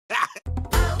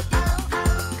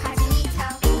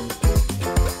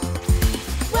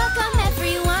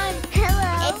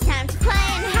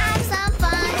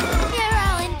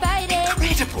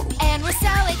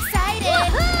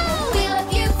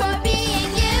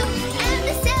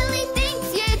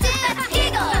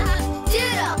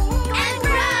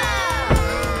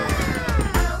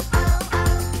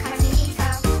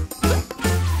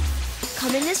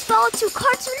to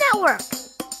Cartoon Network.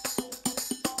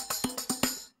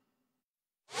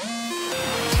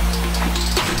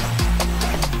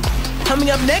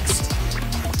 Coming up next,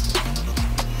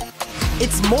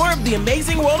 it's more of the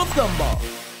amazing world of Gumball.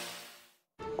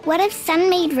 What if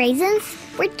sun-made raisins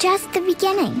were just the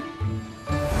beginning?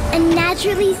 A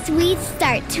naturally sweet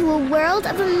start to a world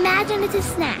of imaginative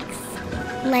snacks,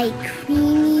 like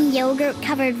creamy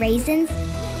yogurt-covered raisins,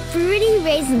 fruity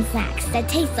raisin snacks that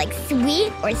taste like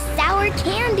sweet or sour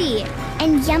candy,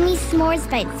 and yummy s'mores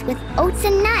bites with oats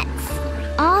and nuts,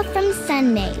 all from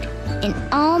Sun-Made, and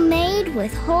all made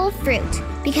with whole fruit,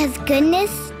 because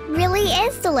goodness really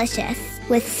is delicious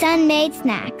with Sun-Made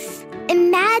snacks.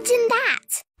 Imagine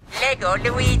that! Lego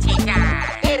Luigi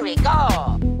time! Here we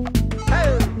go!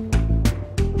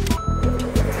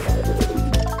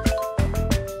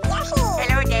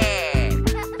 Hello there!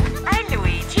 Hi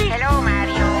Luigi! Hello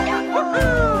Mario!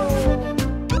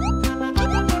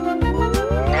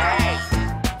 Nice!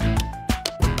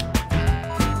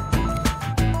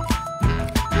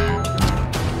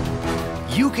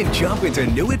 You can jump into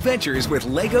new adventures with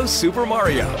Lego Super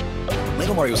Mario.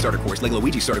 Lego Mario Starter Course, Lego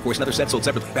Luigi Starter Course, and other sets sold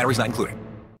separately. Batteries not included.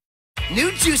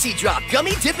 New Juicy Drop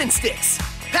Gummy Dippin' Sticks.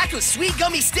 Packed with sweet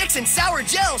gummy sticks and sour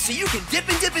gel so you can dip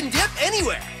and dip and dip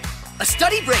anywhere. A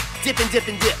study break, dip and dip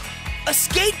and dip. A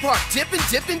skate park, dip and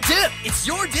dip and dip. It's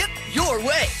your dip, your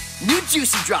way. New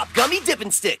Juicy Drop Gummy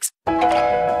Dippin' Sticks.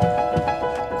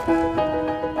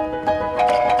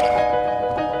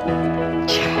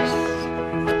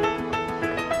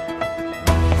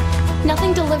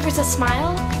 Nothing delivers a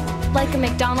smile like a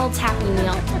McDonald's Happy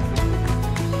Meal.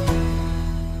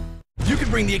 You can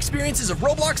bring the experiences of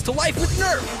Roblox to life with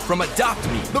Nerf. From Adopt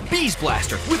Me, the Bees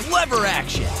Blaster with lever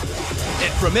action.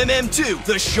 And from MM2,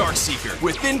 the Shark Seeker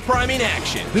with thin priming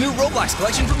action. The new Roblox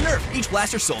collection from Nerf. Each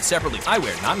blaster sold separately.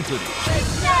 Eyewear not included.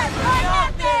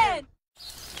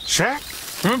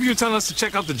 Shaq, remember you were telling us to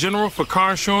check out the General for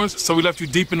car insurance, so we left you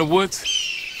deep in the woods?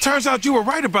 Turns out you were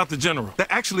right about the General. They're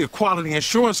actually a quality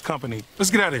insurance company. Let's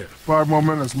get out of here. 5 more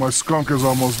minutes. My skunk is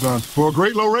almost done. For a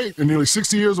great low rate and nearly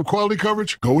 60 years of quality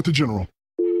coverage, go with the General.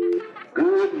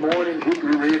 Good morning,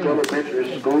 Hickory Ridge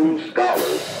Elementary School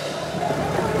scholars.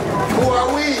 Who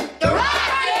are we? The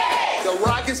Rockets! The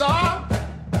Rockets are?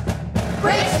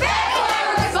 Respectful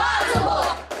and responsible,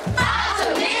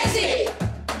 optimistic,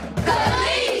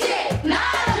 collegiate,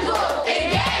 knowledgeable,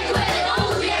 engaged with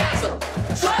enthusiasm,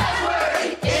 trustworthy,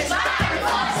 inspiring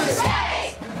for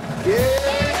success.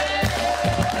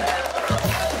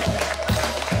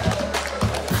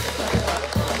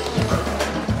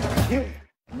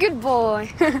 Good boy.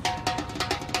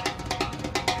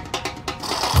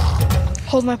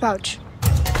 Hold my pouch.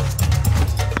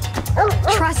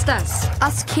 Trust us.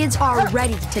 Us kids are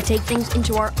ready to take things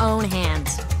into our own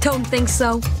hands. Don't think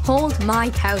so? Hold my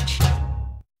pouch.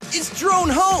 It's Drone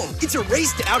Home. It's a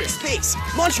race to outer space.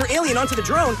 Launch your alien onto the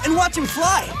drone and watch him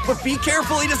fly. But be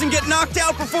careful he doesn't get knocked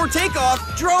out before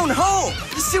takeoff. Drone Home.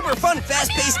 The super fun,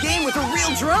 fast-paced game with a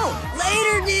real drone.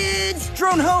 Later, dudes.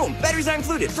 Drone Home. Batteries not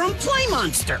included. From Play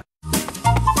Monster.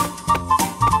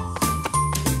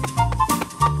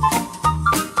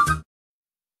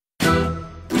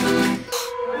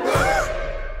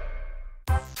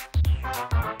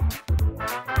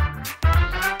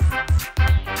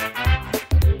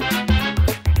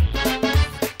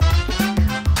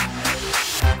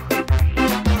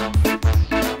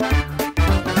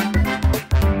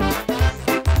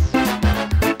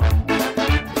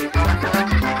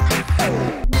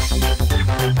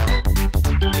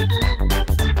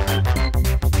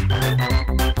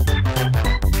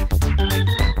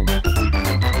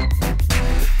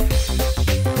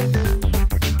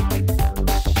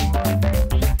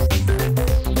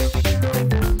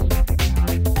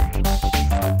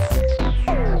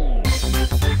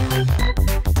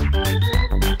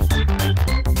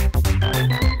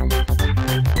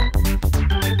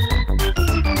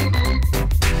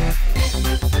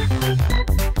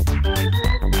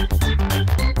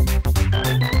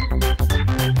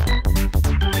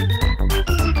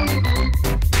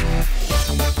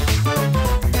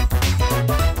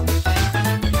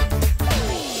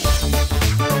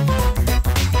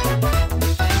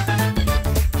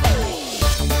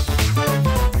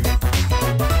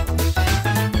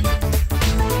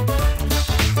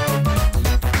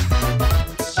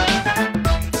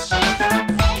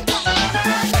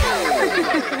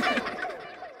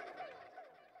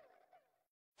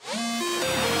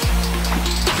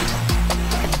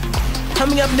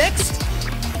 Coming up next,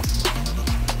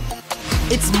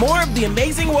 it's more of the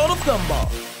amazing world of Gumball.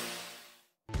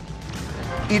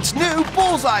 It's new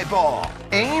Bullseye Ball.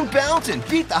 Aim, bounce, and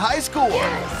beat the high score.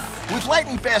 Yes. With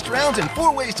lightning-fast rounds and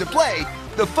 4 ways to play,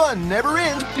 the fun never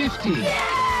ends. 50.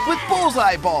 With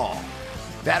Bullseye Ball.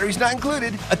 Batteries not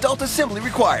included, adult assembly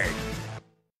required.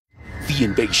 The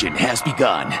invasion has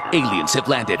begun. Aliens have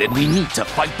landed and we need to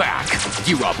fight back.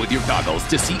 Gear up with your goggles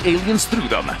to see aliens through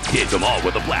them. Hit them all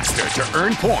with a blaster to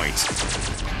earn points.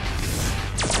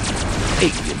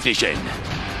 Alien Vision.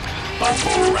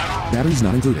 Batteries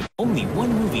not included. Only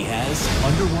one movie has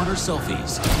underwater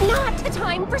selfies. Not the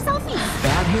time for selfies.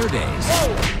 Bad hair days.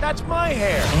 Whoa, that's my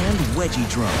hair. And wedgie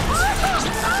drones.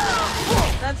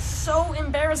 That's so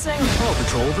embarrassing. Paw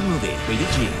Patrol the movie.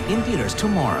 Rated G. In theaters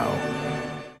tomorrow.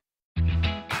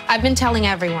 I've been telling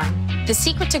everyone, the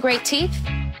secret to great teeth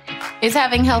is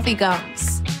having healthy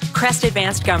gums. Crest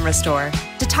Advanced Gum Restore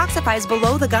detoxifies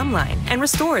below the gum line and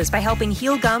restores by helping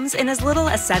heal gums in as little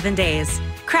as 7 days.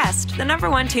 Crest, the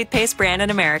 #1 toothpaste brand in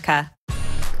America.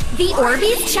 The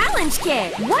Orbeez Challenge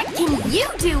Kit. What can you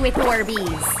do with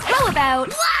Orbeez? How about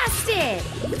blast it,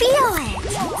 feel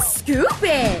it, scoop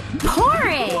it, pour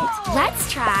it?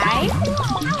 Let's try.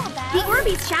 The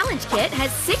Orbeez Challenge Kit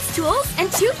has 6 tools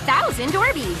and 2,000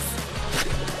 Orbeez.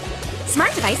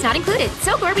 Smart device not included.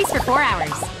 Soak Orbeez for 4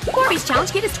 hours. Orbeez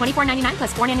Challenge Kit is $24.99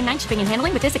 plus $4.99 shipping and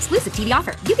handling with this exclusive TV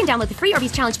offer. You can download the free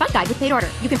Orbeez Challenge Fun Guide with paid order.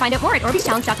 You can find out more at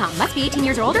OrbeezChallenge.com. Must be 18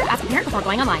 years or older. Ask a parent before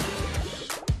going online.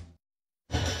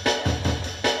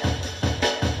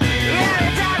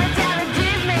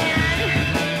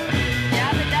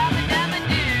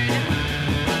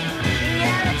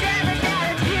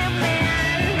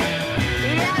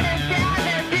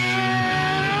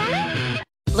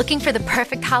 Looking for the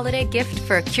perfect holiday gift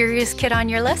for a curious kid on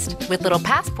your list? With Little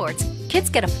Passports, kids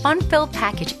get a fun-filled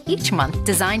package each month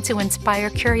designed to inspire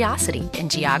curiosity in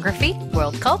geography,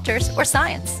 world cultures, or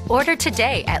science. Order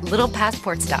today at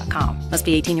littlepassports.com. Must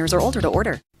be 18 years or older to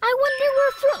order. I wonder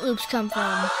where Fruit Loops come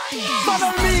from.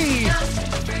 Follow me!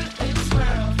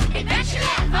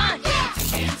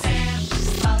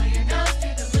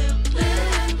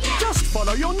 Just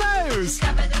follow your nose!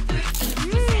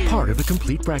 Part of a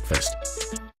complete breakfast.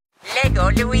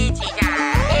 Lego Luigi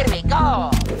guy. Here we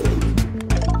go.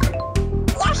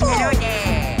 Hello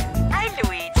there. Hi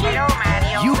Luigi. Hello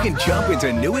Mario. You can jump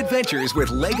into new adventures with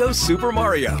Lego Super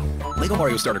Mario. Lego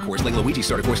Mario Starter Course, Lego Luigi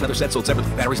Starter Course, and other sets sold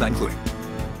separately. Batteries not included.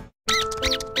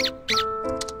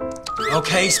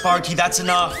 Okay, Sparky, that's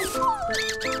enough.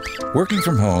 Working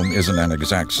from home isn't an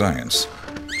exact science.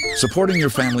 Supporting your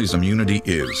family's immunity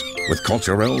is, with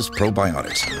Culturel's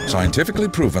probiotics, scientifically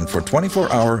proven for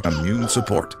 24-hour immune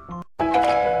support.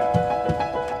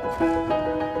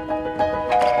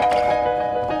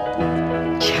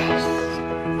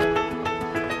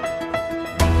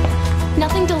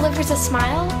 Nothing delivers a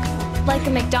smile like a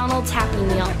McDonald's Happy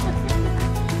Meal.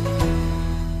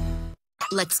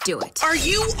 Let's do it. Are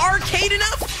you arcade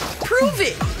enough? Prove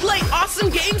it! Play awesome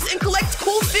games and collect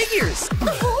cool figures.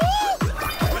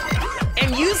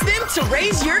 And use them to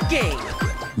raise your game.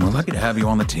 We're lucky to have you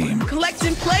on the team. Collect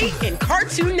and play in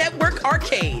Cartoon Network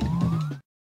Arcade.